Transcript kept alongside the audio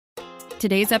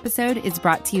Today's episode is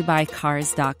brought to you by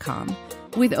Cars.com.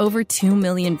 With over 2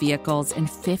 million vehicles and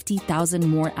 50,000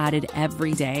 more added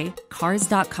every day,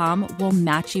 Cars.com will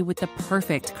match you with the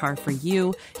perfect car for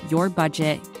you, your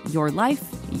budget, your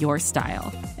life, your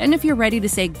style. And if you're ready to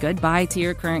say goodbye to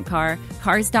your current car,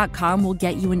 Cars.com will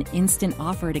get you an instant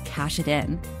offer to cash it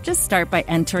in. Just start by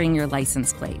entering your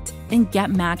license plate and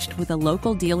get matched with a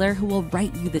local dealer who will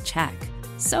write you the check.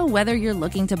 So whether you're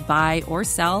looking to buy or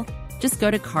sell, just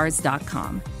go to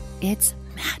Cars.com. It's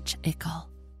magical.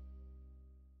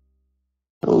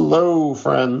 Hello,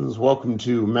 friends. Welcome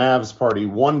to Mavs Party.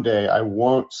 One day I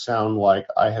won't sound like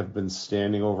I have been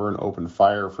standing over an open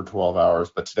fire for 12 hours,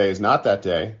 but today is not that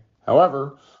day.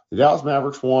 However, the Dallas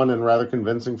Mavericks won in rather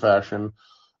convincing fashion,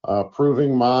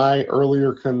 proving my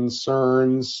earlier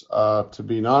concerns to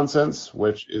be nonsense,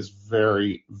 which is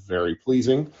very, very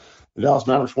pleasing. The Dallas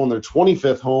Mavericks won their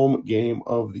 25th home game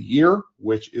of the year,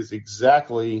 which is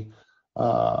exactly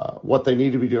what they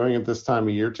need to be doing at this time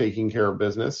of year, taking care of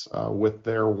business. With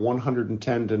their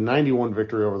 110-91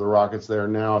 victory over the Rockets, they are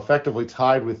now effectively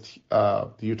tied with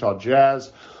the Utah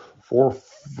Jazz for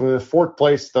fourth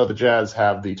place, though the Jazz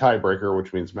have the tiebreaker,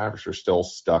 which means Mavericks are still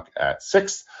stuck at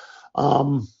sixth.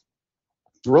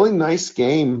 Really nice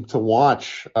game to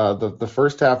watch. The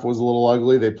first half was a little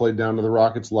ugly. They played down to the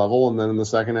Rockets level, and then in the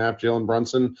second half, Jalen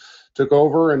Brunson took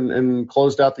over and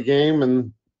closed out the game,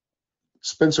 and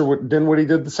Spencer Dinwiddie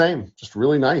did the same. Just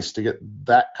really nice to get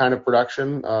that kind of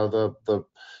production. The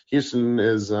Houston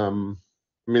is,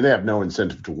 they have no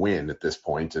incentive to win at this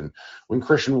point. And when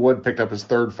Christian Wood picked up his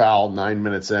third foul 9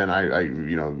 minutes in,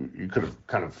 you could have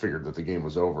kind of figured that the game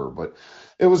was over. But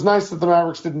it was nice that the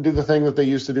Mavericks didn't do the thing that they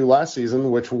used to do last season,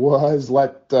 which was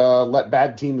let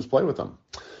bad teams play with them.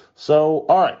 So,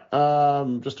 all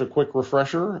right, just a quick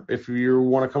refresher. If you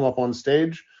want to come up on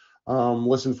stage,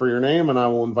 listen for your name, and I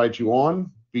will invite you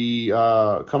on.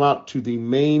 Come out to the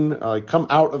main, come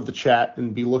out of the chat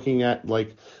and be looking at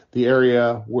the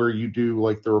area where you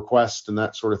do the request and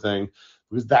that sort of thing,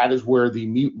 because that is where the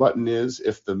mute button is.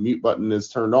 If the mute button is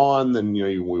turned on, then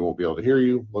we won't be able to hear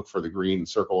you. Look for the green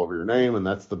circle over your name, and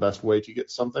that's the best way to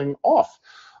get something off.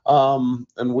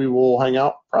 And we will hang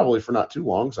out probably for not too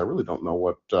long, because I really don't know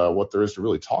what there is to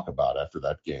really talk about after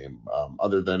that game,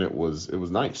 other than it was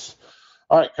nice.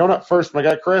 All right, coming up first, my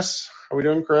guy Chris. How we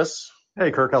doing, Chris?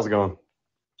 Hey, Kirk, how's it going?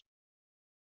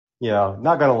 Yeah,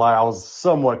 not going to lie, I was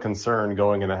somewhat concerned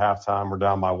going into halftime. We're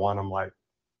down by one. I'm like,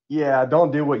 yeah,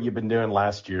 don't do what you've been doing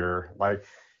last year.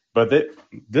 But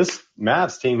this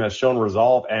Mavs team has shown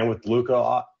resolve, and with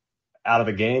Luka out of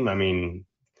the game,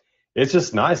 it's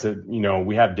just nice that,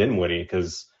 we have Dinwiddie,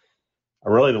 because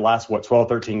really the last, 12,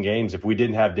 13 games, if we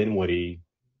didn't have Dinwiddie,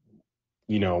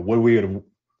 what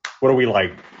are we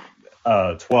like?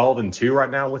 12-2 right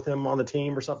now with him on the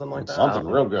team or something like that. Something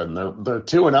real good. And they're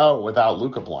 2-0 without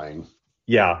Luka playing.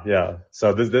 Yeah.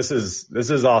 So this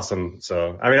is awesome.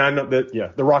 So I know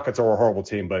that the Rockets are a horrible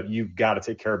team, but you've got to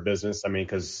take care of business.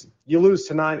 Because you lose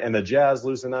tonight and the Jazz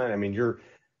lose tonight.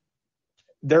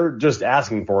 They're just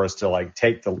asking for us to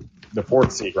take the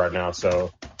fourth seed right now. So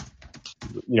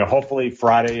hopefully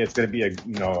Friday it's going to be a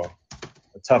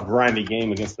tough grindy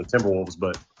game against the Timberwolves,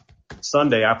 but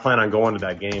Sunday, I plan on going to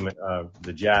that game,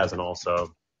 the Jazz, and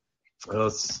also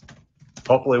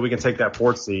hopefully we can take that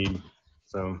fourth seed.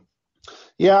 So,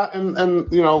 yeah, and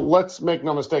let's make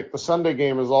no mistake, the Sunday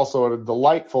game is also at a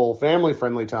delightful,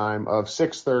 family-friendly time of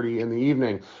 6:30 in the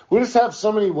evening. We just have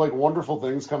so many wonderful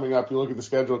things coming up. You look at the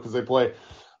schedule, because they play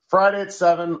Friday at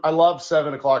 7. I love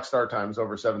 7 o'clock start times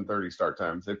over 7:30 start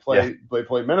times. They play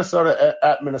Minnesota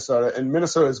at Minnesota, and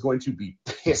Minnesota is going to be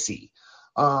pissy.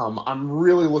 I'm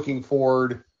really looking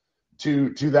forward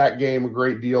to that game a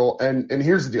great deal. And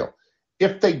here's the deal.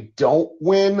 If they don't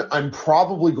win, I'm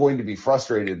probably going to be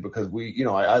frustrated, because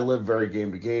I live very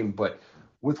game to game, but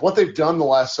with what they've done the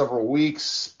last several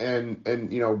weeks and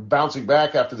bouncing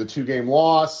back after the 2-game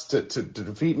loss to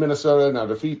defeat Minnesota, now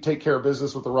take care of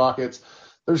business with the Rockets,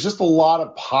 there's just a lot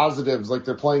of positives.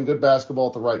 They're playing good basketball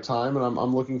at the right time, and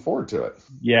I'm looking forward to it.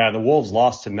 Yeah, the Wolves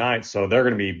lost tonight, so they're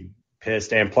going to be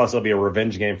pissed, and plus it'll be a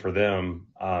revenge game for them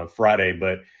Friday.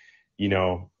 But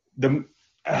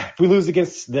if we lose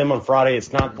against them on Friday,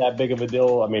 it's not that big of a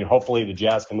deal. Hopefully the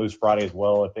Jazz can lose Friday as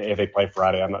well if they play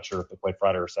Friday. I'm not sure if they play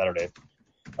Friday or Saturday.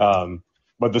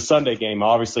 But the Sunday game,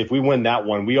 obviously, if we win that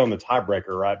one, we own the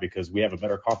tiebreaker, right? Because we have a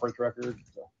better conference record.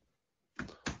 So.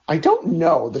 I don't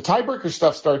know. The tiebreaker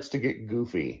stuff starts to get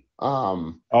goofy.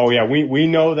 Oh yeah, we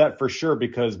know that for sure,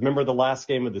 because remember the last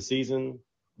game of the season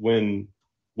when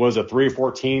was it 3 or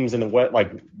 4 teams in the wet,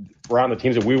 around the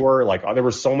teams that we were, there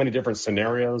were so many different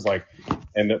scenarios,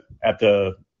 and at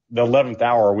the the 11th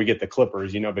hour we get the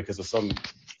Clippers, because of some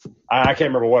I can't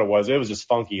remember what it was. It was just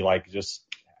funky, like just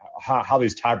how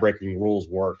these tie-breaking rules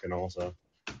work and also.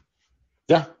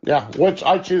 Yeah, which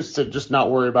I choose to just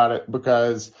not worry about it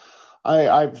because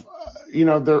I've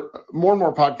there more and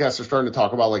more podcasts are starting to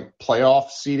talk about like playoff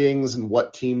seedings and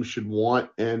what teams should want,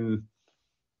 and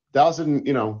Dallas isn't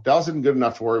good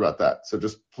enough to worry about that. So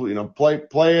just play it,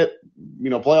 play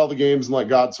all the games and let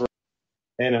God sort.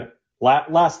 And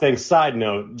last thing, side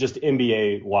note, just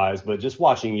NBA wise, but just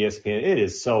watching ESPN, it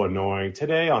is so annoying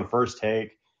today on First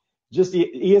Take. Just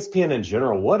the ESPN in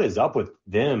general, what is up with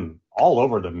them all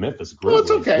over the Memphis Grizzlies?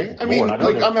 Well, it's okay. I mean,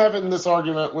 I'm having this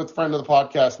argument with a friend of the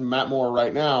podcast, Matt Moore,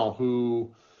 right now,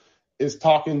 who is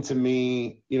talking to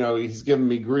me. He's giving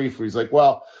me grief. He's like,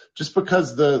 well, just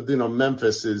because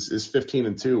Memphis is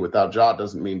 15-2 without Ja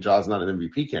doesn't mean Ja's not an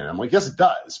MVP candidate. I'm like, yes, it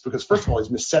does, because first of all,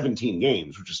 he's missed 17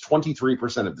 games, which is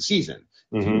 23% of the season.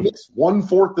 If you miss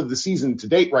 1/4 of the season to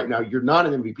date right now, you're not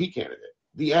an MVP candidate.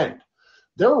 The end.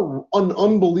 They're an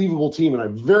unbelievable team, and I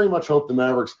very much hope the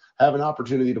Mavericks have an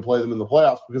opportunity to play them in the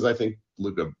playoffs because I think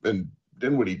Luka and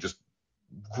Dinwiddie just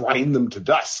grind them to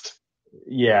dust.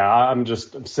 Yeah, I'm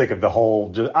sick of the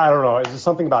whole. I don't know. It's just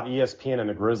something about ESPN and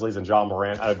the Grizzlies and John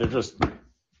Morant. They're just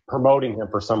promoting him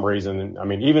for some reason. And I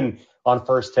mean, even on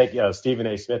First Take, Stephen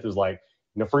A. Smith was like,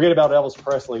 forget about Elvis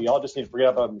Presley. Y'all just need to forget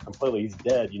about him completely. He's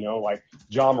dead. Like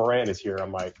John Morant is here.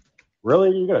 I'm like,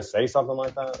 really? You're gonna say something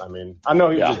like that? I mean, I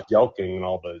know you're just joking and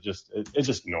all, but it's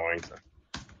just annoying.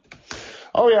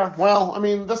 Oh yeah. Well, I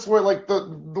mean, that's where like the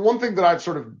one thing that I've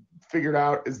sort of figured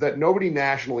out is that nobody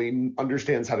nationally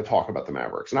understands how to talk about the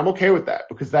Mavericks, and I'm okay with that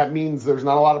because that means there's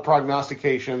not a lot of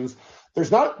prognostications. There's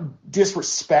not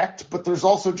disrespect, but there's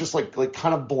also just like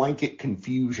kind of blanket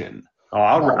confusion. Oh,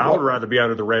 I would rather be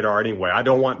under the radar anyway. I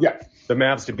don't want the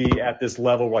Mavs to be at this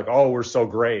level like, oh, we're so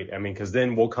great. I mean, because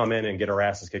then we'll come in and get our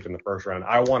asses kicked in the first round.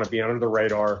 I want to be under the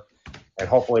radar, and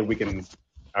hopefully we can.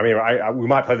 I mean, we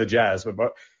might play the Jazz,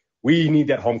 but we need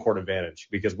that home court advantage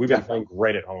because we've been playing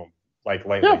great at home like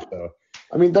lately. Yeah. So,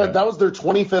 I mean, that was their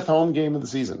 25th home game of the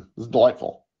season. It was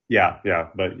delightful. Yeah,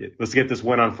 but let's get this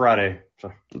win on Friday.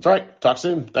 So. That's right. Talk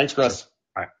soon. Thanks, Chris.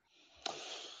 All right.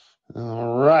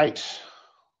 All right.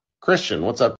 Christian,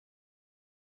 what's up?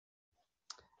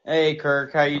 Hey,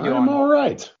 Kirk. How you doing? I'm all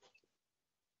right.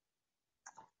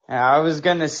 I was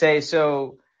going to say,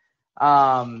 so,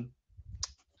 the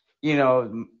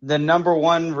number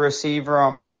one receiver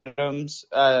on Adams,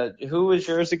 who was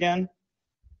yours again?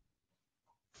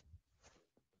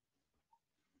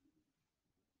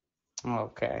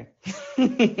 Okay.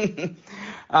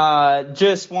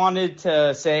 Just wanted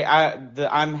to say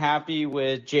I'm happy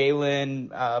with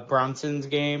Jalen Brunson's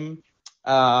game.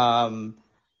 I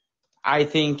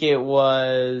think it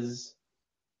was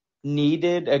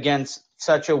needed against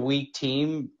such a weak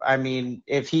team. I mean,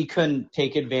 if he couldn't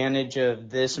take advantage of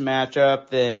this matchup,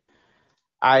 then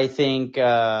I think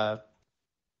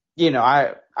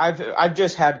I've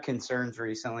just had concerns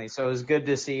recently, so it was good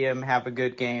to see him have a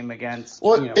good game against.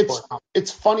 Well,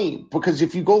 it's funny because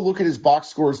if you go look at his box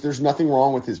scores, there's nothing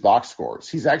wrong with his box scores.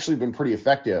 He's actually been pretty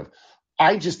effective.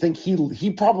 I just think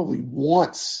he probably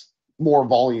wants more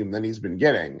volume than he's been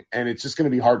getting, and it's just going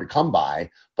to be hard to come by.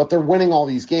 But they're winning all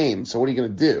these games, so what are you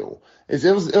going to do? It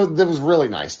was really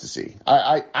nice to see.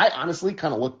 I honestly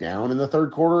kind of look down in the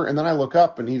third quarter, and then I look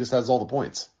up, and he just has all the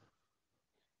points.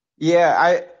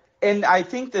 Yeah, I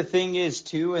think the thing is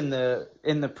too in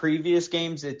the previous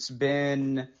games, it's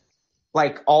been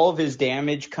like all of his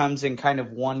damage comes in kind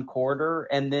of one quarter,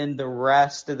 and then the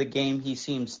rest of the game he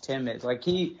seems timid. Like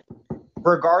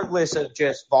regardless of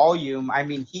just volume, I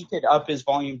mean, he could up his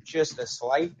volume just a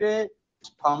slight bit,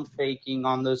 pump faking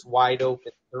on those wide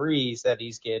open threes that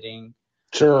he's getting.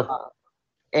 Sure.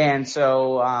 And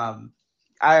so,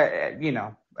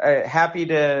 happy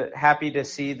to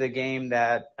see the game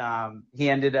that he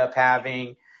ended up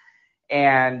having,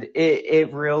 and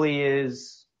it really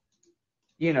is,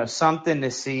 something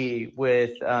to see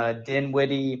with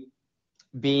Dinwiddie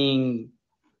being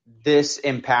this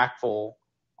impactful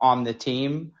on the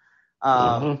team.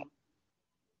 I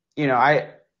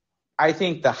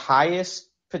think the highest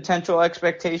potential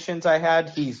expectations I had,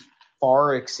 he's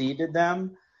far exceeded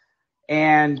them.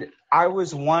 And I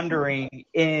was wondering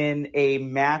in a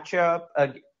matchup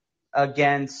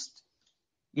against,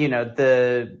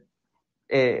 it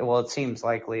seems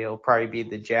likely it'll probably be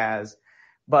the Jazz,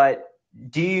 but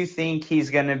do you think he's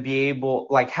going to be able,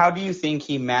 how do you think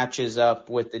he matches up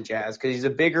with the Jazz? Because he's a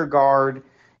bigger guard.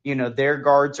 Their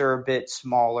guards are a bit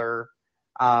smaller.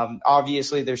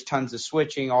 Obviously, there's tons of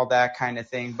switching, all that kind of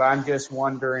thing. But I'm just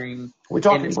wondering. We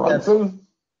talking Brunson?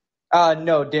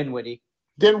 No, Dinwiddie.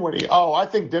 Dinwiddie. Oh, I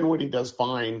think Dinwiddie does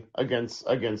fine against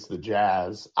the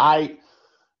Jazz.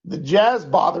 The Jazz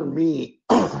bother me.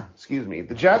 Excuse me.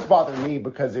 The Jazz bother me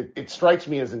because it strikes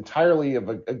me as entirely of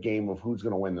a game of who's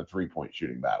going to win the 3-point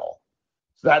shooting battle.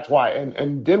 So that's why.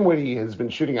 And Dinwiddie has been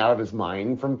shooting out of his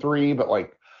mind from three, but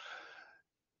like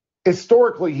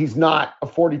historically, he's not a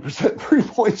 40%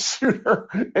 3-point shooter,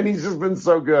 and he's just been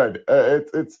so good.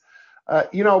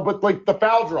 But like the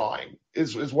foul drawing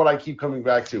is what I keep coming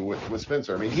back to with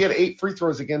Spencer. I mean, he had 8 free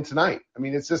throws again tonight. I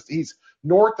mean, it's just he's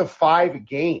north of 5 a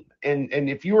game. And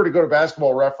if you were to go to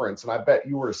Basketball Reference, and I bet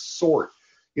you were to sort,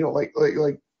 like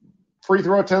free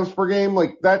throw attempts per game,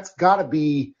 like that's got to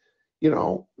be,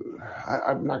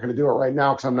 I'm not going to do it right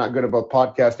now because I'm not good about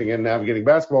podcasting and navigating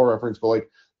Basketball Reference, but like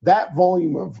that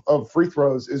volume of free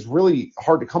throws is really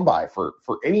hard to come by for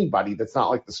anybody that's not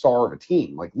like the star of a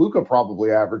team. Like Luka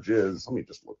probably averages, let me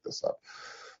just look this up.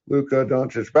 Luka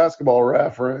Doncic Basketball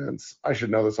Reference. I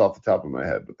should know this off the top of my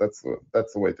head, but that's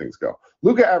the way things go.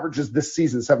 Luka averages this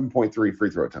season 7.3 free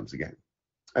throw attempts a game.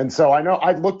 And so I know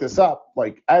I looked this up,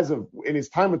 like as of in his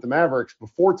time with the Mavericks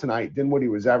before tonight, Dinwiddie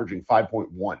was averaging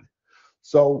 5.1.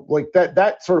 So like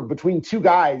that sort of between two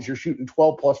guys, you're shooting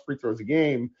 12 plus free throws a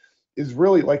game is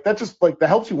really like that just like that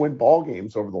helps you win ball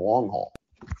games over the long haul.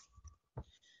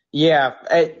 Yeah.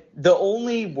 The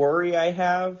only worry I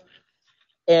have,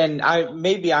 and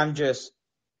I'm just,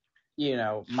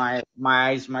 my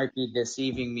eyes might be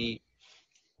deceiving me.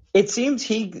 It seems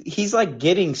he's like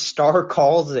getting star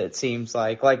calls. It seems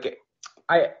like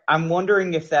I'm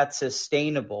wondering if that's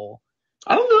sustainable.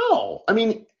 I don't know. I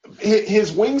mean,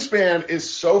 his wingspan is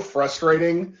so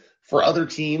frustrating for other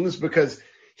teams because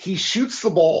he shoots the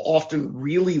ball often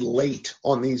really late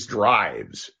on these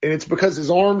drives. And it's because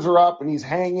his arms are up and he's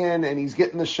hanging and he's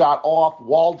getting the shot off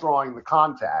while drawing the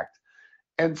contact.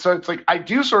 And so it's like I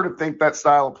do sort of think that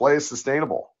style of play is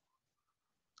sustainable.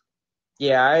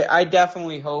 Yeah, I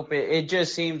definitely hope it. It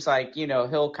just seems like,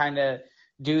 he'll kind of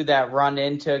do that run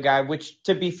into a guy, which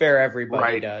to be fair,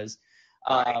 everybody does.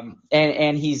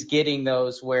 And he's getting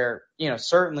those where,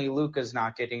 certainly Luka's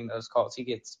not getting those calls. He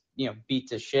gets, beat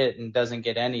to shit and doesn't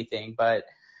get anything. But,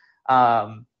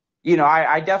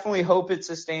 I definitely hope it's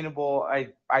sustainable.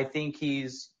 I think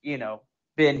he's,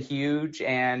 been huge.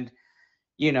 And,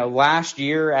 last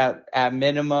year at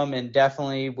minimum and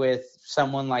definitely with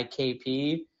someone like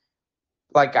KP,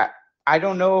 like I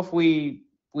don't know if we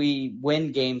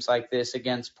win games like this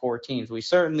against poor teams. We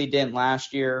certainly didn't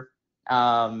last year.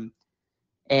 And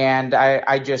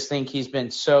I just think he's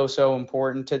been so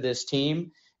important to this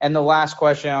team. And the last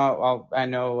question, I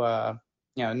know,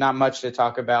 not much to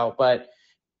talk about, but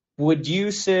would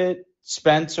you sit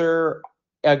Spencer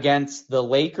against the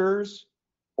Lakers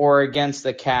or against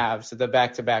the Cavs, the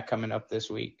back-to-back coming up this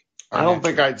week? I don't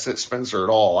think I'd sit Spencer at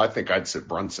all. I think I'd sit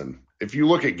Brunson. If you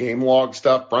look at game log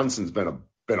stuff, Brunson's been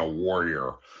a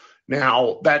warrior.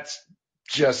 Now, that's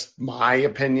just my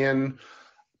opinion.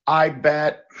 I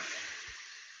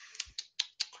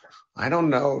don't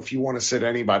know if you want to sit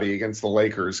anybody against the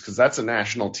Lakers because that's a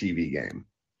national TV game.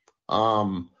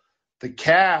 The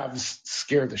Cavs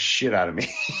scare the shit out of me.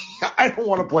 I don't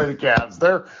want to play the Cavs.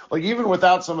 They're like, even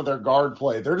without some of their guard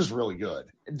play, they're just really good.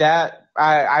 That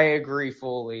I agree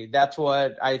fully. That's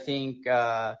what I think,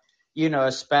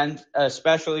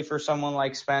 especially for someone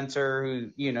like Spencer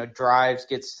who, drives,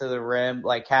 gets to the rim,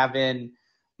 like having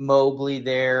Mobley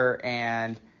there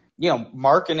and,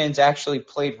 Markkanen's actually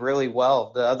played really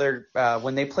well. The other,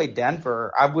 when they played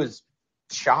Denver, I was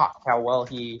shocked how well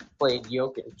he played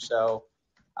Jokic. So,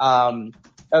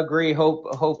 agree.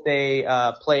 Hope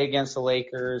they play against the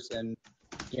Lakers, and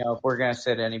if we're gonna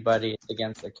sit anybody, it's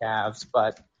against the Cavs.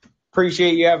 But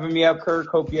appreciate you having me up, Kirk.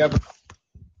 Hope you have.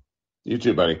 You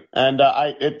too, buddy. And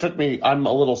I'm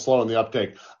a little slow in the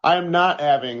uptake. I am not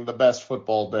having the best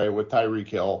football day with Tyreek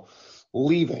Hill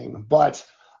leaving, but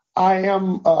I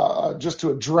am just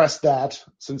to address that,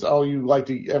 since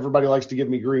everybody likes to give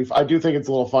me grief. I do think it's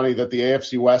a little funny that the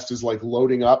AFC West is like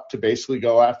loading up to basically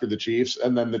go after the Chiefs,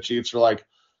 and then the Chiefs are like,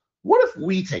 what if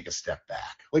we take a step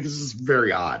back? Like, this is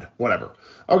very odd. Whatever.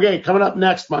 Okay, coming up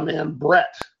next, my man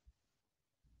Brett.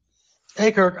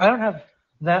 Hey, Kirk, I don't have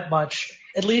that much,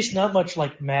 at least not much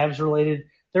like Mavs related.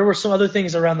 There were some other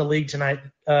things around the league tonight,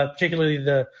 particularly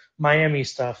the Miami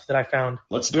stuff that I found.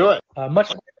 Let's do it.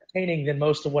 Much entertaining than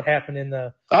most of what happened in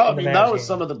the. That was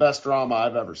some of the best drama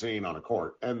I've ever seen on a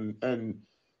court, and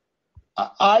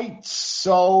I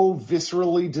so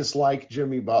viscerally dislike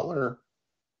Jimmy Butler.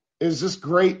 It's just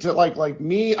great to like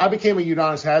me. I became a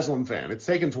Udonis Haslem fan. It's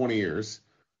taken 20 years.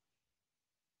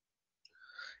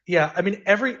 Yeah, I mean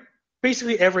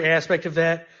basically every aspect of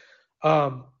that,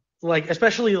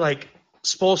 especially like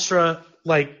Spoelstra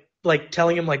like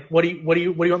telling him like, what do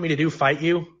you want me to do? Fight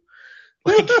you?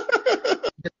 Like,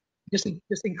 just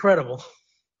incredible.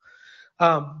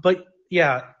 But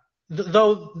yeah,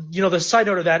 though, the side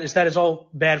note of that is all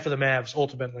bad for the Mavs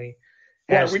ultimately.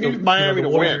 Yeah, we need Miami to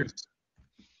win.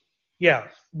 Yeah,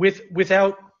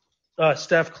 without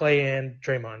Steph, Clay, and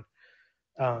Draymond.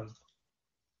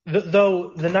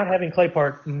 Though the not having Clay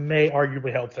part may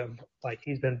arguably help them. Like,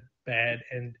 he's been bad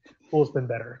and Poole's been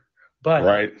better. But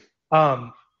right.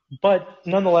 But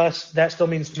nonetheless, that still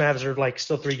means the Mavs are like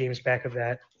still 3 games back of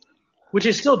that, which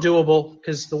is still doable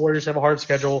because the Warriors have a hard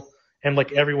schedule and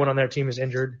like everyone on their team is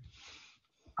injured.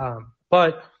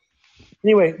 But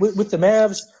anyway, with the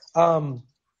Mavs,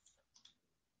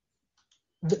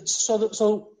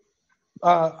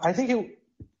 I think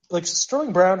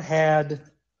Sterling Brown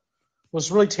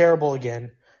was really terrible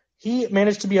again. He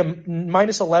managed to be a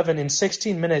minus 11 in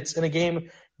 16 minutes in a game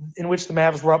in which the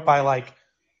Mavs were up by like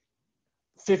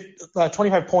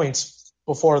 25 points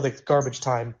before the garbage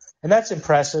time. And that's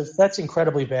impressive. That's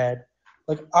incredibly bad.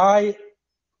 Like, I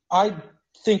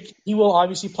think he will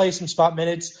obviously play some spot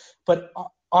minutes, but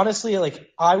honestly, like,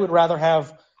 I would rather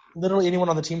have literally anyone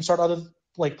on the team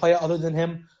play other than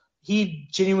him. He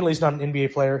genuinely is not an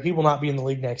NBA player. He will not be in the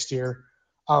league next year.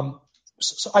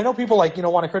 So I know people want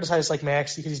to criticize like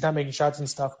Max because he's not making shots and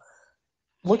stuff.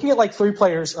 Looking at like 3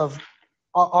 players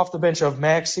off the bench of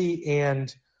Maxey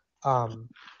and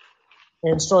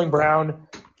Sterling Brown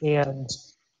and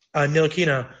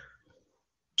Ntilikina,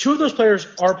 2 of those players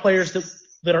are players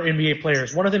that are NBA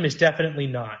players. One of them is definitely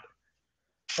not.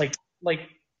 Like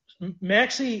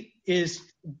Maxey is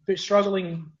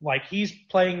struggling. Like, he's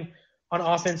playing on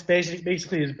offense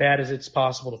basically as bad as it's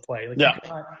possible to play. Like, yeah.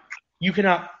 You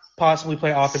cannot possibly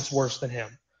play offense worse than him.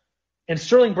 And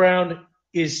Sterling Brown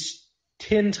is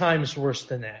 10 times worse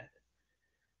than that.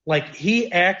 Like,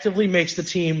 he actively makes the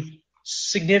team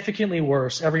significantly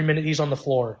worse every minute he's on the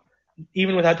floor,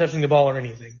 even without touching the ball or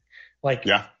anything. Like,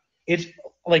 yeah. It's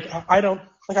like,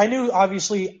 I knew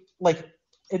obviously, like,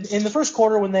 in the first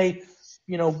quarter when they,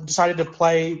 decided to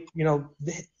play,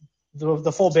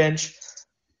 the full bench,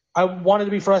 I wanted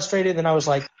to be frustrated. And I was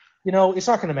like, it's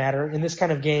not going to matter in this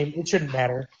kind of game. It shouldn't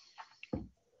matter.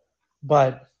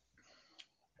 But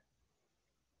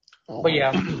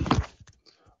yeah.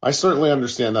 I certainly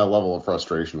understand that level of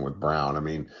frustration with Brown. I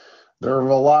mean, there are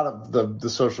a lot of the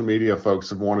social media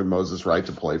folks have wanted Moses Wright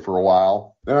to play for a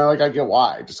while. And I get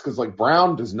why. Just because, like,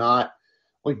 Brown just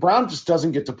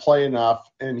doesn't get to play enough.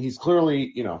 And he's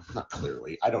clearly, not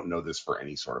clearly, I don't know this for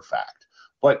any sort of fact.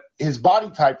 But his body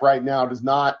type right now does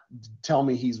not tell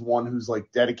me he's one who's,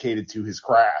 like, dedicated to his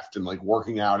craft and, like,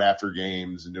 working out after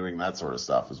games and doing that sort of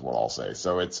stuff is what I'll say.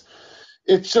 So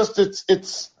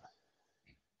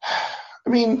I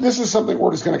mean, this is something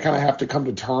we're just going to kind of have to come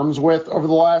to terms with over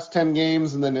the last 10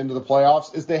 games and then into the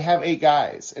playoffs, is they have 8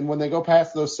 guys. And when they go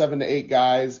past those 7 to 8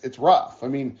 guys, it's rough. I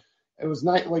mean, it was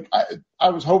nice. Like, I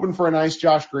was hoping for a nice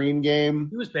Josh Green game.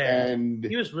 He was bad. And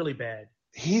he was really bad.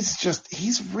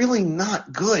 He's really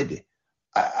not good.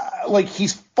 Like,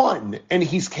 he's fun and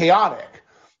he's chaotic.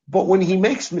 But when he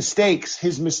makes mistakes,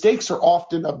 his mistakes are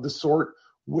often of the sort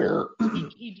where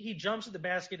he jumps at the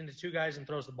basket into 2 guys and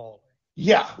throws the ball away.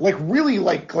 Yeah, like really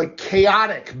like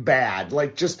chaotic bad.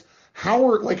 Like, just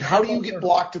how do you get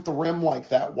blocked at the rim like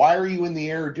that? Why are you in the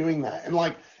air doing that? And,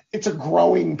 like, it's a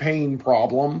growing pain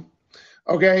problem.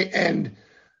 Okay, and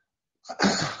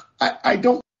I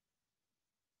don't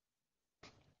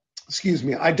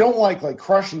like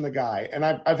crushing the guy. And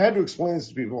I've had to explain this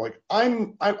to people. Like,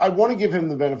 I want to give him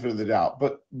the benefit of the doubt,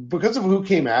 but because of who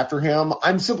came after him,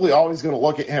 I'm simply always going to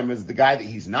look at him as the guy that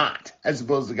he's not, as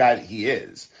opposed to the guy that he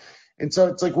is. And so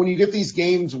it's like when you get these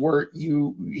games where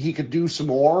he could do some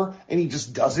more and he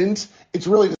just doesn't, it's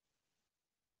really.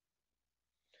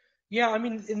 Yeah, I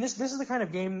mean, and this is the kind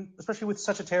of game, especially with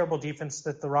such a terrible defense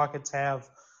that the Rockets have,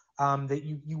 that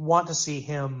you want to see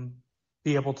him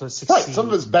be able to succeed. Right, some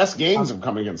of his best games have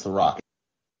come against the Rockets.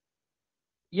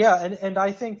 Yeah, and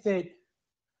I think that,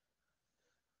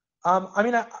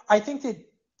 I think that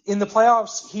in the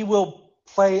playoffs he will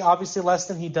play obviously less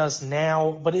than he does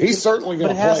now, but he's certainly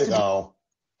going to play though.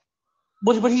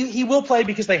 But he will play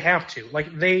because they have to.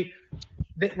 Like, they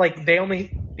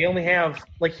only have,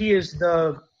 like, he is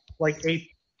the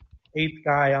eighth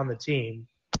guy on the team.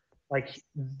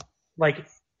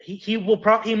 He will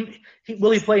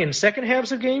will he play in second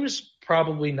halves of games?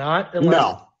 Probably not.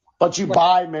 No, but you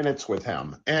buy minutes with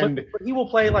him, and but he will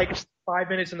play like 5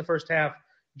 minutes in the first half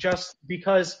just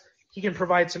because he can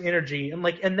provide some energy, and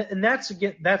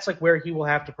that's like where he will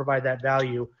have to provide that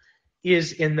value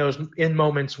is in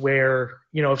moments where,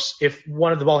 if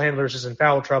one of the ball handlers is in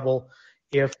foul trouble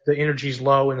if the energy's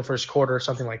low in the first quarter or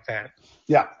something like that.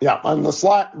 Yeah. On the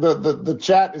Slack, the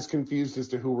chat is confused as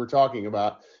to who we're talking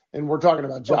about, and we're talking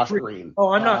about Josh Green. Oh,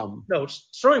 I'm not. No,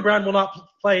 Sterling Brown will not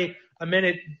play a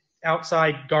minute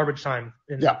outside garbage time.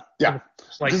 Yeah.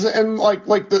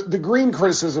 The Green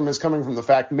criticism is coming from the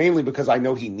fact mainly because I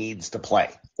know he needs to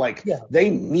play. They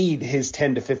need his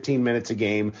 10 to 15 minutes a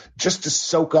game just to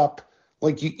soak up.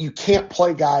 You can't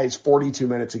play guys 42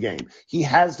 minutes a game. He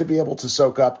has to be able to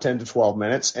soak up 10 to 12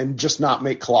 minutes and just not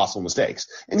make colossal mistakes.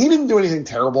 And he didn't do anything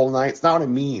terrible tonight. It's not what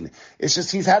I mean. It's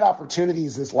just he's had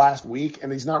opportunities this last week,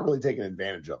 and he's not really taking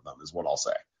advantage of them is what I'll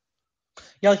say.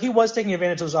 Yeah, he was taking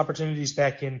advantage of those opportunities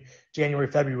back in January,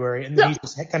 February, and he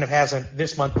just kind of hasn't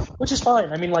this month, which is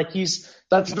fine. I mean, he's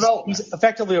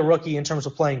effectively a rookie in terms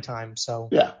of playing time. So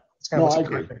it's kind of what's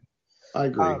happening. I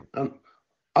agree.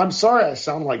 I'm sorry I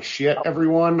sound like shit,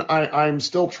 everyone. I'm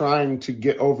still trying to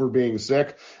get over being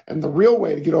sick, and the real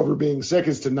way to get over being sick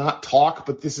is to not talk.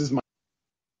 But this is my.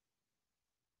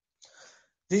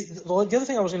 The other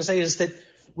thing I was going to say is that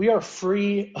we are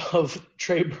free of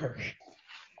Trey Burke.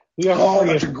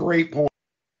 That's a great point.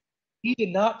 He did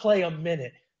not play a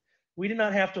minute. We did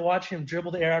not have to watch him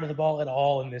dribble the air out of the ball at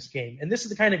all in this game. And this is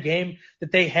the kind of game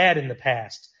that they had in the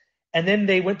past. And then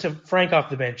they went to Frank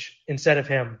off the bench instead of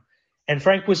him. And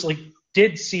Frank was he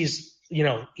did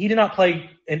not play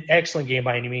an excellent game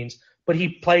by any means, but he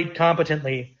played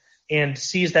competently and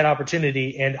seized that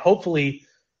opportunity and hopefully,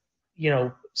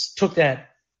 took that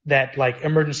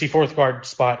emergency fourth guard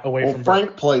spot away from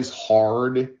Frank plays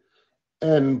hard.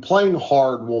 And playing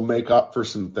hard will make up for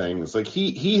some things.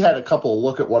 He had a couple of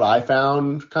look at what I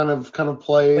found kind of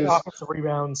plays. Offensive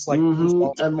rebounds.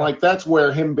 And that's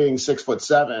where him being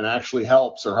 6'7" actually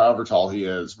helps, or however tall he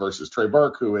is, versus Trey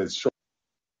Burke, who is short.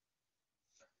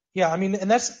 Yeah, I mean, and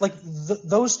that's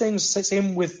those things.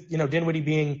 Same with Dinwiddie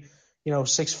being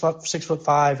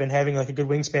 6'5" and having a good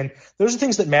wingspan. Those are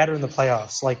things that matter in the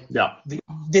playoffs.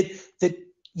 That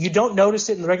you don't notice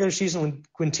it in the regular season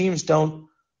when teams don't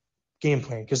game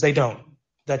plan, because they don't.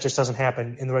 That just doesn't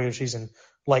happen in the regular season,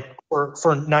 for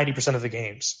 90% of the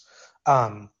games.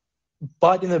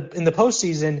 But in the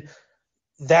postseason,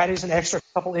 that is an extra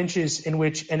couple inches in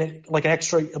which, and a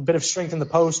bit of strength in the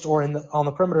post or on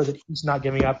the perimeter that he's not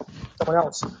giving up to someone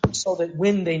else, so that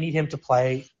when they need him to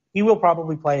play, he will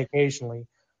probably play occasionally.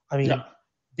 I mean,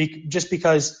 just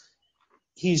because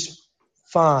he's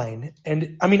fine.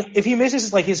 And I mean, if he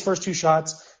misses his first two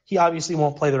shots, he obviously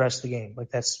won't play the rest of the game.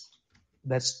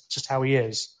 That's just how he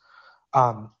is.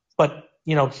 But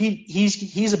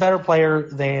he's a better player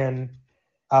than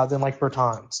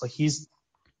Bertans. He's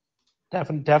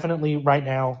definitely right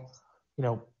now,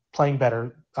 playing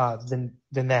better than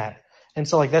that. And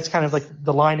so that's kind of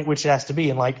the line at which it has to be.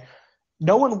 And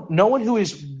no one who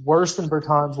is worse than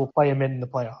Bertans will play a minute in the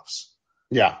playoffs.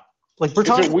 Yeah.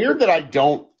 Bertans. Is it weird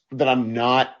that I'm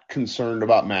not concerned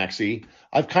about Maxey?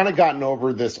 I've kind of gotten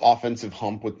over this offensive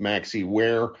hump with Maxey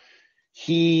where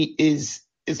he is,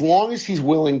 as long as he's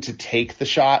willing to take the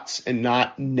shots and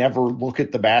never look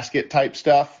at the basket type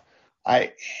stuff,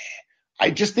 I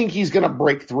just think he's going to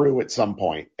break through at some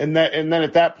point. And then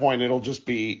at that point, it'll just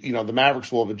be, the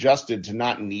Mavericks will have adjusted to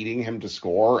not needing him to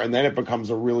score. And then it becomes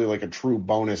a really a true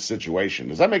bonus situation.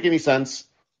 Does that make any sense?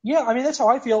 Yeah. I mean, that's how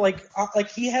I feel.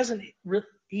 He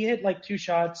hit 2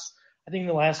 shots, I think in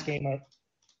the last game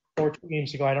or 2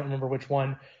 games ago. I don't remember which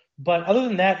one. But other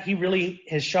than that, he really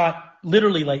has shot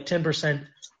literally 10%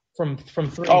 from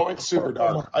 3. Oh, it's super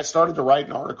dark. I started to write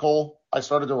an article. I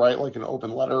started to write an open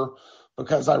letter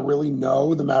because I really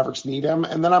know the Mavericks need him.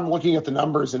 And then I'm looking at the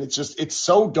numbers and it's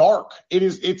so dark.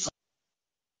 It's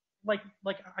I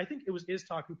think it was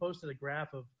Iztok who posted a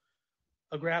graph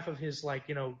of his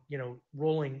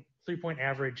rolling 3-point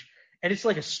average. And it's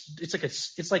like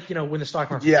when the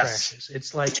stock market crashes.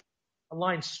 It's a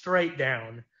line straight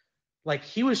down.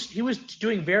 He was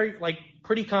doing very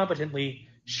pretty competently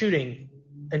shooting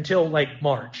until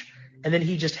March, and then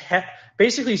he just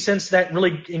basically since that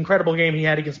really incredible game he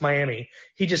had against Miami,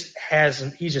 he's just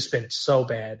been so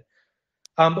bad.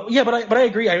 But I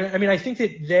agree. I mean I think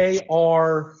that they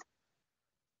are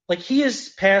he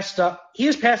is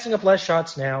passing up less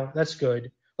shots now. That's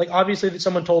good. Obviously that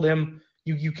someone told him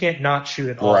you can't not shoot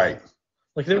at all. Right.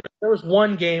 There was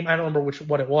one game, I don't remember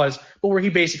what it was, but where he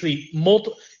basically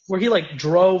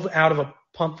drove out of a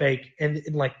pump fake and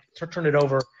turned it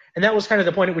over. And that was kind of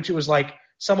the point at which it was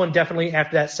someone definitely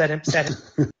after that said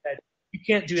you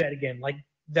can't do that again.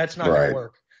 That's not going to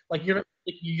work.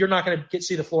 You're not going to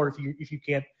see the floor if you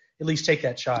can't at least take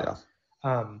that shot.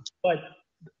 Yeah.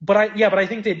 But I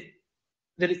think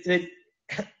that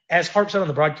as Hart said on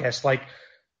the broadcast,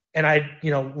 and I,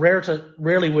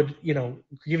 rarely would,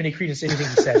 give any credence to anything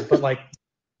he said, but like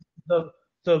the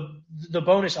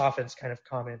bonus offense kind of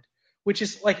comment, which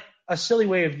is like a silly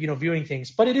way of, viewing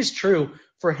things, but it is true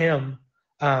for him.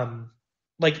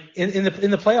 Like in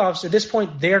the playoffs at this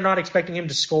point, they are not expecting him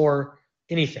to score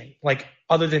anything, like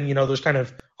other than, those kind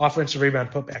of offensive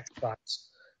rebound putback shots.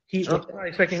 They're not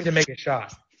expecting him to make a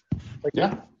shot. Like,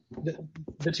 Yeah.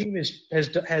 The team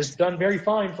has done very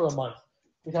fine for a month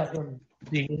without him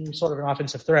being any sort of an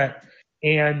offensive threat,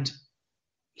 and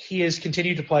he has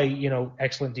continued to play,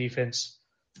 excellent defense.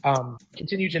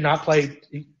 Continued to not play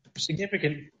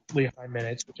significantly high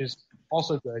minutes, which is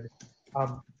also good.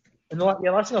 And the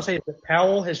last thing I'll say is that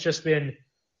Powell has just been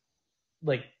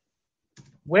like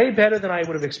way better than I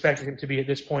would have expected him to be at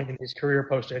this point in his career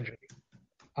post-injury.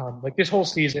 Like this whole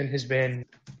season has been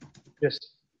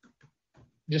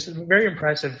just very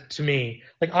impressive to me.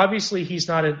 Like obviously he's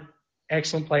not an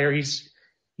excellent player.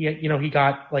 He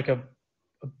got like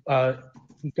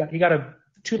he got a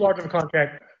too large of a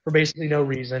contract for basically no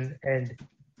reason, and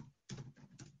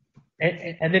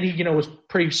then he was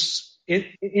pretty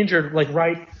injured like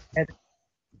right at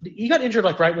he got injured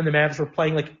like right when the Mavs were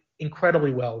playing like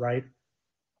incredibly well, right?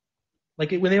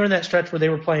 Like when they were in that stretch where they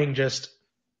were playing just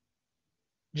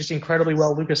incredibly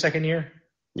well. Luka's second year.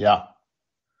 Yeah.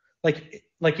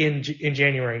 Like in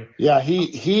January. Yeah,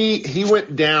 he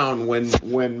went down when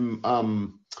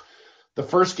the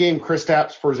first game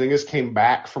Kristaps Porzingis came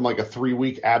back from like a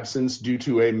 3-week absence due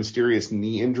to a mysterious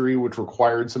knee injury which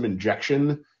required some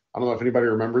injection. I don't know if anybody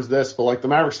remembers this, but like the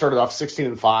Mavericks started off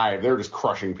 16-5, they were just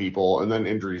crushing people, and then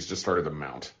injuries just started to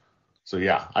mount. So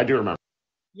yeah, I do remember.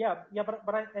 Yeah, but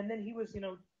and then he was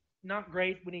not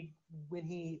great when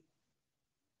he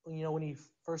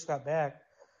first got back.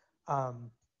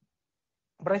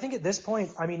 But I think at this point,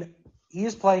 I mean, he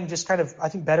is playing just kind of, I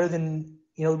think, better than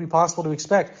would be possible to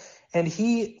expect. And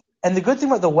the good thing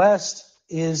about the West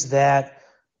is that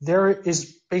there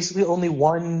is basically only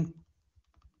one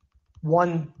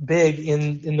big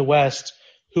in the West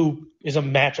who is a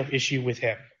matchup issue with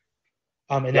him,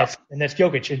 and that's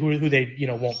Jokic, who they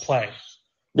won't play.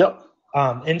 Yep.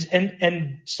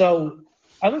 And so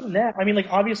other than that, I mean, like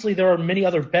obviously there are many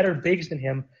other better bigs than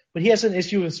him, but he has an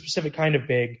issue with a specific kind of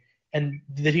big, and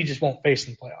that he just won't face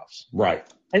in the playoffs. Right.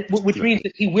 Which means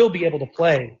that he will be able to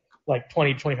play like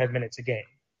 20 to 25 minutes a game.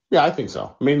 Yeah, I think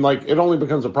so. I mean, like, it only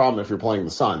becomes a problem if you're playing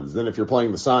the Suns. Then if you're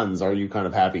playing the Suns, are you kind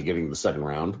of happy getting the second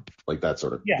round? Like, that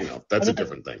sort of, that's a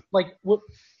different thing. Like,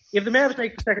 if the Mavs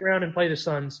make the second round and play the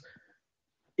Suns,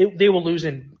 they will lose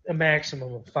in a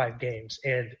maximum of 5 games.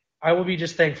 And I will be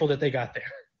just thankful that they got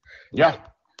there. Yeah.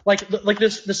 Like the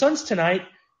Suns tonight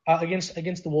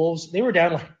against the Wolves, they were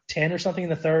down like 10 or something in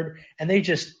the third, and they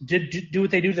just did do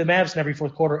what they do to the Mavs in every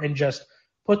fourth quarter and just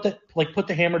put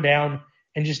the hammer down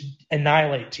and just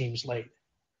annihilate teams late.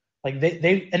 Like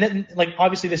they and then like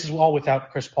obviously this is all without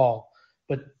Chris Paul,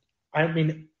 but I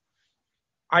mean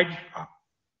I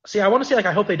want to say like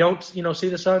I hope they don't see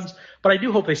the Suns, but I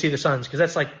do hope they see the Suns because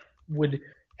that's like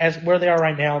as where they are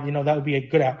right now, that would be a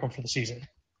good outcome for the season.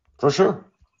 For sure.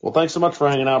 Well, thanks so much for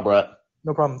hanging out, Brett.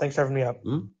 No problem. Thanks for having me up.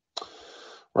 Mm-hmm.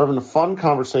 We're having a fun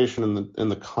conversation in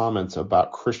the comments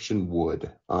about Christian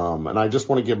Wood, and I just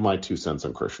want to give my 2 cents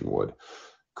on Christian Wood.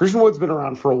 Christian Wood's been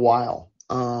around for a while.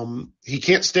 He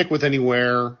can't stick with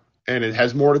anywhere, and it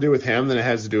has more to do with him than it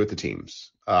has to do with the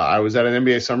teams. I was at an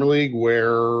NBA Summer League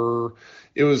where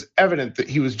it was evident that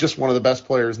he was just one of the best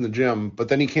players in the gym, but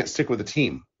then he can't stick with a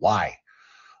team. Why?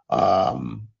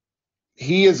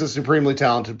 He is a supremely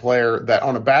talented player that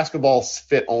on a basketball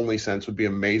fit only sense would be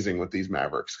amazing with these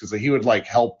Mavericks because he would like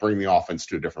help bring the offense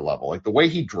to a different level. Like the way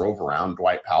he drove around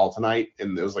Dwight Powell tonight,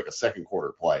 and it was like a second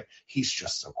quarter play. He's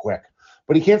just so quick,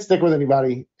 but he can't stick with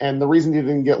anybody. And the reason he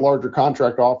didn't get larger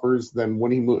contract offers than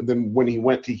when he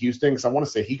went to Houston, because I want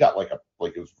to say he got it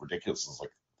was ridiculous. It was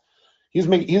like he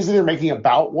was either making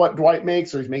about what Dwight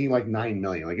makes or he's making like $9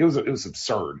 million. Like it was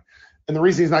absurd. And the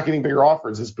reason he's not getting bigger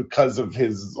offers is because of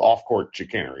his off-court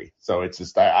chicanery. So it's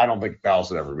just I don't think Dallas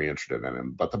would ever be interested in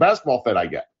him. But the basketball fit I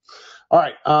get. All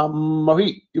right,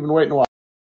 Mohit, you've been waiting a while.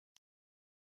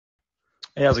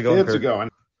 Hey, how's it going, How's it going?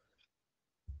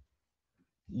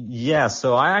 Yeah,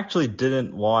 so I actually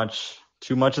didn't watch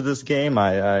too much of this game.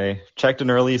 I checked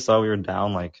in early, saw we were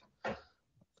down like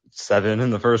 7 in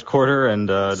the first quarter, and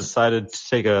decided to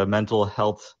take a mental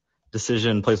health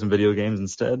decision and play some video games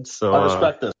instead. So I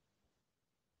respect this.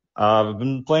 I've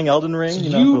been playing Elden Ring, for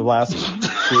the last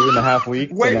 2.5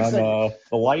 weeks. Wait and a second.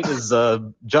 The light is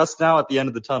just now at the end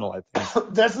of the tunnel, I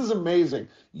think. This is amazing.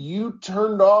 You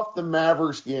turned off the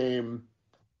Mavericks game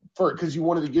because you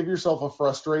wanted to give yourself a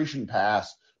frustration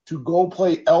pass to go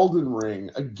play Elden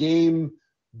Ring, a game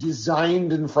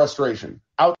designed in frustration.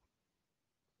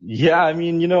 Yeah, I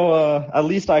mean, at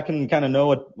least I can kind of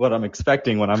know what I'm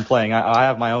expecting when I'm playing. I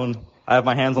have my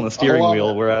hands on the steering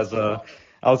wheel, whereas I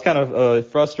was kind of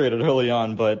frustrated early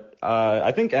on, but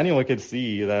I think anyone could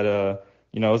see that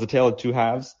it was a tale of two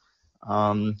halves.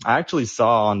 I actually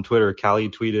saw on Twitter, Callie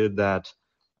tweeted that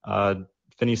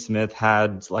Finney Smith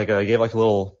gave a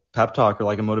little pep talk or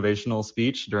like a motivational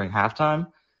speech during halftime,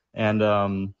 and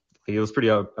it was pretty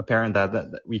apparent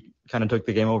that we kind of took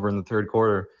the game over in the third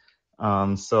quarter.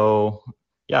 So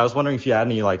yeah, I was wondering if you had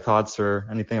any like thoughts or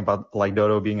anything about like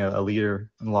Dodo being a leader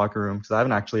in the locker room, because I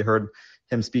haven't actually heard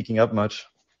him speaking up much.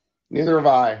 Neither have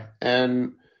I.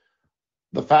 And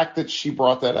the fact that she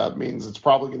brought that up means it's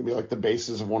probably going to be like the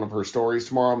basis of one of her stories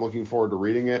tomorrow. I'm looking forward to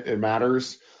reading it. It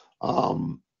matters.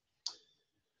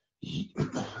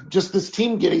 Just this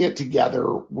team getting it together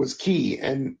was key.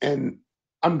 And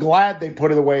I'm glad they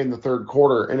put it away in the third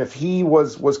quarter. And if he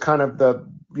was kind of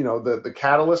the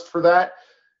catalyst for that,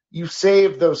 you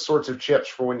save those sorts of chips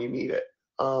for when you need it.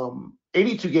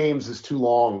 82 games is too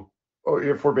long,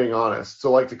 if we're being honest.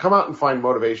 So like to come out and find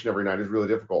motivation every night is really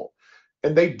difficult.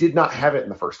 And they did not have it in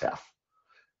the first half.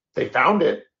 They found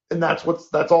it, and that's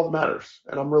all that matters.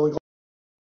 And I'm really glad.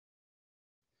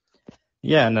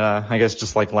 Yeah, and I guess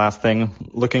just like last thing,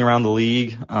 looking around the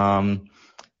league, I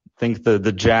think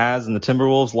the Jazz and the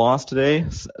Timberwolves lost today.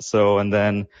 So, and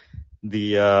then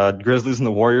the Grizzlies and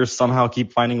the Warriors somehow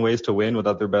keep finding ways to win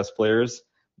without their best players.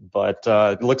 But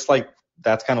it looks like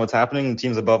that's kind of what's happening.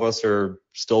 Teams above us are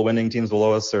still winning. Teams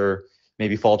below us are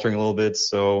maybe faltering a little bit.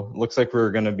 So it looks like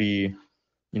we're going to be,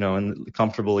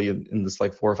 comfortably in this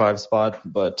like 4 or 5 spot.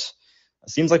 But it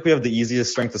seems like we have the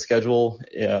easiest strength of schedule,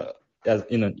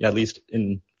 at least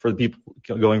for the people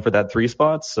going for that 3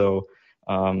 spot. So,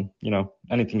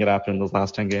 anything could happen in those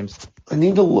last 10 games. I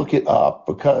need to look it up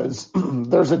because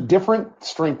there's a different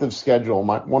strength of schedule.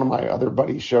 One of my other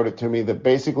buddies showed it to me that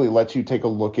basically lets you take a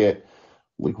look at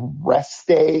like rest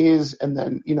days, and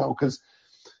then, because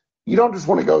you don't just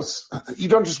want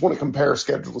to compare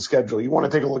schedule to schedule. You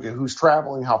want to take a look at who's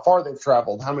traveling, how far they've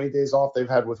traveled, how many days off they've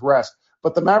had with rest.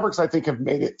 But the Mavericks, I think, have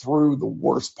made it through the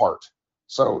worst part.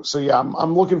 So yeah,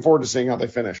 I'm looking forward to seeing how they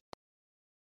finish.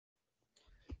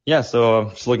 Yeah, so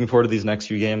just looking forward to these next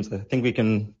few games. I think we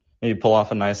can maybe pull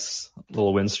off a nice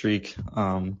little win streak.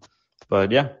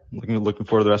 But yeah, looking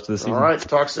forward to the rest of the season. All right,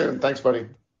 talk soon. Thanks, buddy.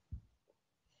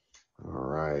 All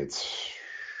right.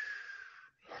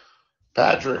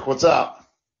 Patrick, what's up?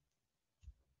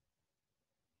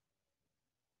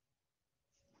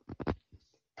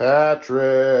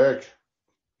 Patrick,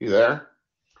 you there?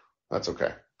 That's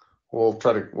okay. We'll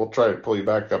try to pull you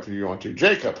back up if you want to.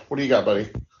 Jacob, what do you got, buddy?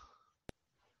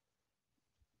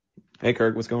 Hey,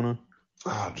 Kirk, what's going on?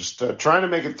 Just trying to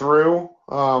make it through.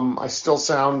 I still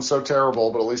sound so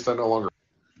terrible, but at least I no longer.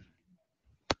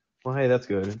 Well, hey, that's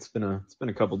good. It's been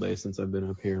a couple days since I've been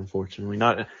up here, unfortunately.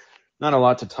 Not a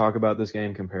lot to talk about this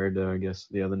game compared to, I guess,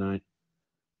 the other night.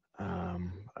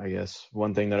 I guess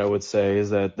one thing that I would say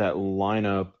is that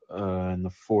lineup in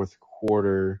the fourth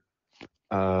quarter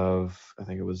of, I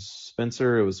think it was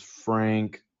Spencer, it was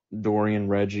Frank, Dorian,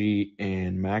 Reggie,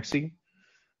 and Maxey.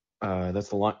 That's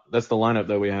the lineup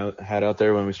that we had out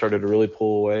there when we started to really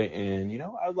pull away. And,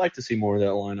 I'd like to see more of that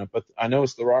lineup. But I know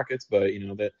it's the Rockets, but,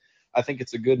 that I think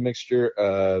it's a good mixture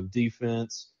of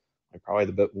defense. Like probably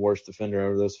the worst defender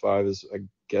out of those 5 is, I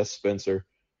guess, Spencer.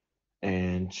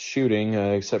 And shooting,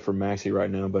 except for Maxey right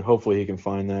now. But hopefully he can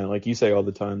find that. Like you say all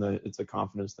the time, that it's a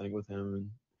confidence thing with him. And,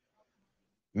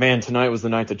 man, tonight was the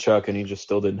night to chuck, and he just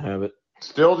still didn't have it.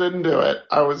 Still didn't do it.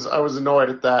 I was annoyed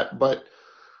at that, but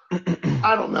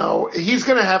I don't know. He's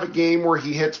going to have a game where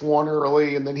he hits one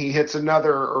early and then he hits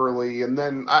another early. And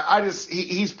then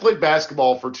he's played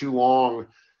basketball for too long.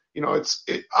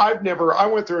 I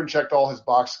went through and checked all his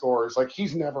box scores. Like,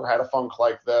 he's never had a funk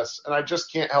like this. And I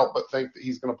just can't help but think that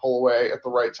he's going to pull away at the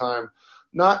right time.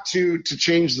 Not to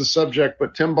change the subject,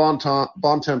 but Tim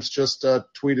Bontemps just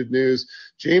tweeted news.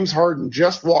 James Harden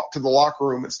just walked to the locker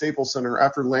room at Staples Center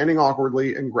after landing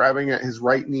awkwardly and grabbing at his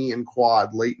right knee and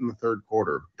quad late in the third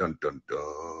quarter. Dun, dun,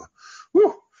 dun.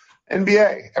 Whew.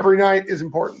 NBA, every night is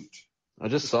important. I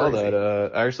just saw crazy.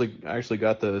 That. I actually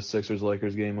got the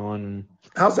Sixers-Lakers game on. And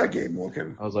how's that game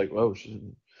looking? I was like, whoa.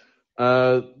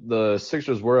 The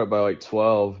Sixers were up by like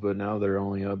 12, but now they're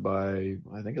only up by,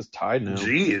 I think it's tied now.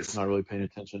 Jeez. Not really paying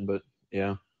attention, but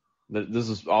yeah. This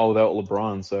is all without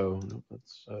LeBron, so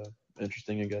that's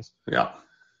interesting, I guess. Yeah.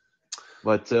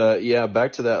 But, yeah,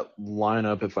 back to that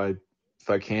lineup if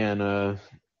I can.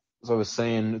 I was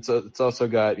saying, it's also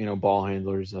got ball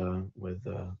handlers with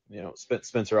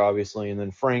Spencer obviously, and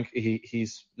then Frank.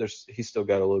 He's still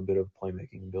got a little bit of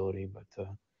playmaking ability, but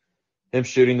him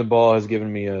shooting the ball has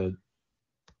given me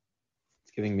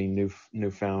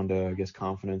newfound I guess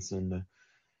confidence, and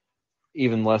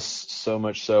even less so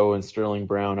much so in Sterling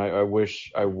Brown. I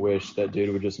wish that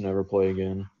dude would just never play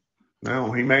again.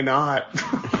 No, he may not.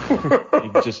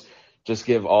 Just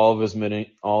give all of his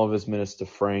minutes to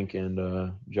Frank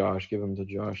and Josh. Give them to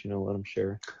Josh. Let him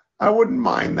share. I wouldn't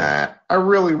mind that. I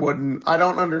really wouldn't. I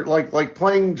don't like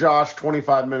playing Josh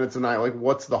 25 minutes a night. Like,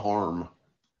 what's the harm?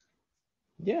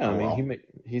 Yeah, I mean,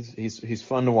 he's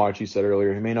fun to watch. You said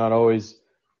earlier, he may not always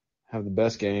have the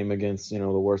best game against the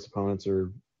worst opponents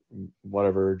or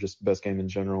whatever, just best game in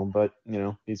general. But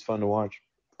he's fun to watch.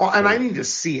 Well, and I need to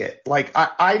see it. Like,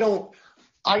 I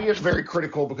get very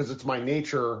critical because it's my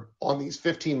nature on these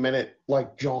 15-minute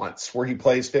like jaunts where he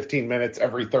plays 15 minutes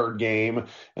every third game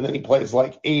and then he plays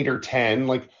like 8 or 10.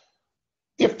 Like,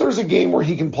 if there's a game where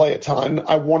he can play a ton,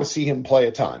 I want to see him play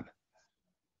a ton.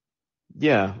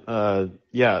 Yeah, So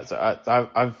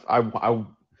I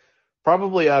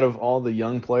probably out of all the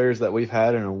young players that we've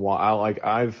had in a while,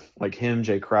 like him,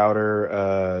 Jay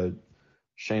Crowder,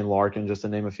 Shane Larkin, just to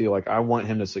name a few. Like, I want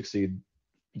him to succeed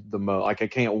the most. Like, I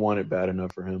can't want it bad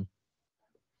enough for him.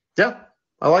 Yeah,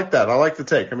 I like that. I like the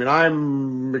take. I mean,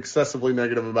 I'm excessively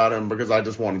negative about him because I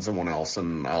just wanted someone else,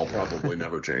 and I'll probably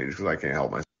never change because I can't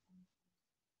help myself.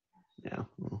 Yeah.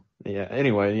 Well, yeah.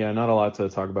 Anyway, not a lot to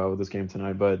talk about with this game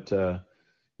tonight, but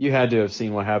you had to have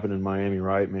seen what happened in Miami,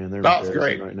 right, man? They're That was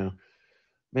great right now.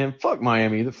 Man, fuck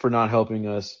Miami for not helping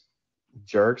us,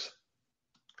 jerks.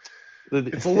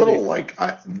 It's a little like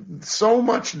so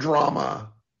much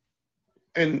drama.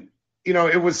 And,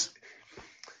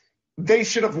 they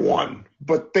should have won,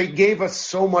 but they gave us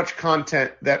so much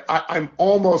content that I'm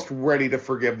almost ready to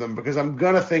forgive them because I'm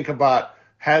going to think about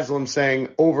Haslam saying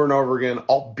over and over again,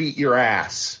 I'll beat your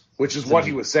ass, which is what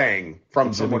he was saying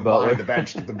from someone behind the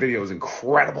bench. The video is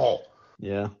incredible.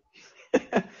 Yeah.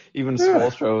 Even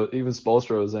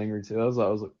Spoelstra was angry too. I was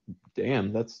like,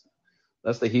 damn, that's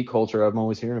the Heat culture I'm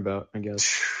always hearing about, I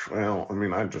guess. Well, I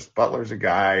mean, Butler's a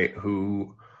guy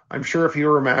who I'm sure if he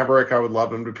were a Maverick, I would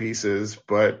love him to pieces,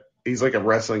 but he's like a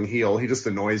wrestling heel. He just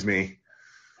annoys me.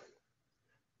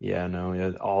 Yeah,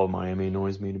 no, all of Miami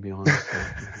annoys me, to be honest.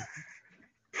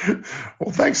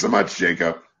 Well, thanks so much,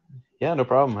 Jacob. Yeah, no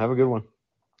problem. Have a good one.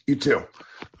 You too.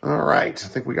 All right. I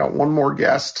think we got one more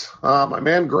guest. My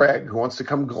man Greg, who wants to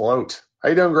come gloat. How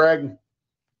you doing, Greg?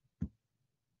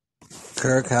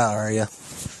 Kirk, how are you?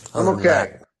 I'm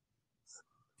okay.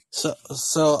 So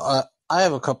I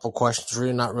have a couple questions for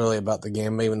you, not really about the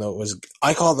game, even though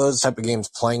I call those type of games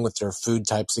playing with your food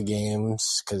types of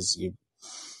games because you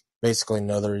basically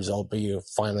know the result, but you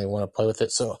finally want to play with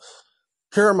it. So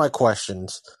here are my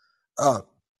questions.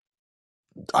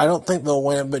 I don't think they'll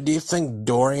win it, but do you think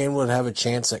Dorian would have a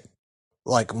chance at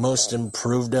most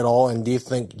improved at all? And do you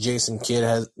think Jason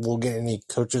Kidd will get any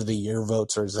Coach of the Year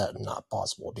votes, or is that not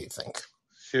possible, do you think?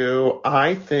 So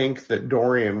I think that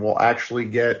Dorian will actually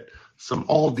get some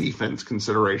all-defense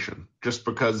consideration just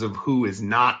because of who is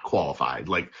not qualified.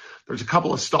 Like, there's a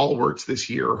couple of stalwarts this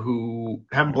year who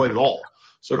haven't played at all,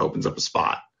 so it opens up a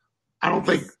spot. I don't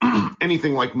think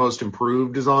anything like most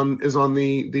improved is on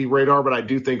the radar, but I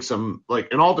do think some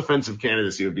an all defensive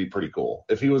candidacy would be pretty cool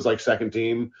if he was second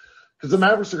team, because the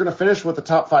Mavericks are going to finish with a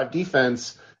top 5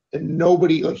 defense, and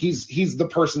nobody he's the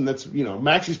person that's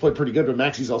Maxi's played pretty good, but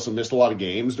Maxi's also missed a lot of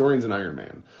games. Dorian's an Iron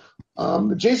Man.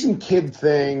 The Jason Kidd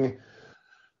thing,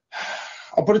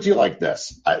 I'll put it to you like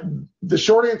this. The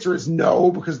short answer is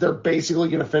no, because they're basically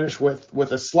going to finish with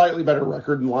a slightly better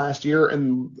record than last year.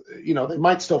 And, they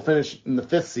might still finish in the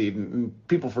 5th seed. And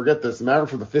people forget this. The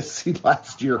Mavericks were the 5th seed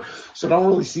last year. So I don't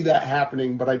really see that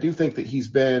happening. But I do think that he's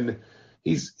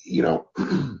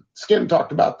Skin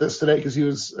talked about this today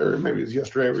or maybe it was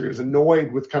yesterday, where he was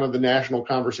annoyed with kind of the national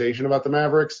conversation about the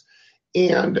Mavericks.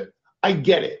 And I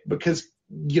get it, because,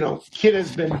 Kidd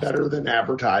has been better than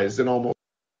advertised in almost.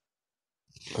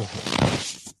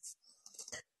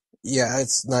 Yeah,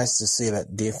 it's nice to see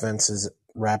that defense is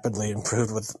rapidly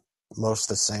improved with most of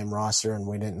the same roster, and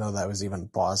we didn't know that was even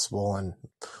possible. And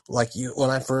when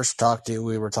I first talked to you,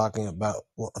 we were talking about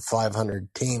a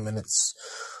 500 team, and it's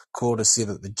cool to see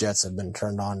that the Jets have been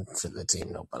turned on to the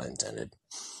team, no pun intended.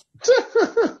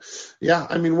 Yeah,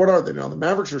 I mean, what are they now? The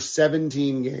Mavericks are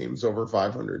 17 games over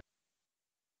 500.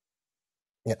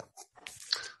 Yeah.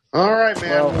 All right,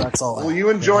 man. Well, that's all. Well, you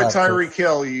enjoy Tyreek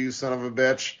Hill, you son of a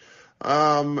bitch.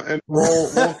 And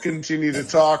we'll continue to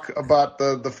talk about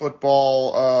the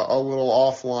football a little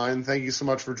offline. Thank you so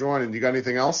much for joining. You got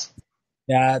anything else?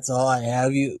 Yeah, that's all I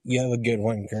have. You have a good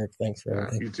one, Kirk. Thanks for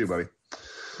everything. You too, buddy.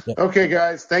 Yep. Okay,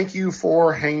 guys, thank you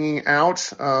for hanging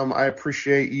out. I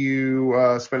appreciate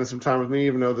you spending some time with me,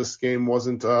 even though this game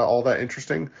wasn't all that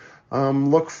interesting.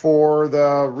 Look for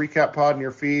the recap pod in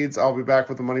your feeds. I'll be back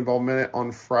with the Moneyball Minute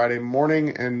on Friday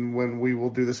morning, and when we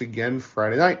will do this again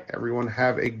Friday night. Everyone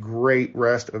have a great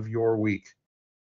rest of your week.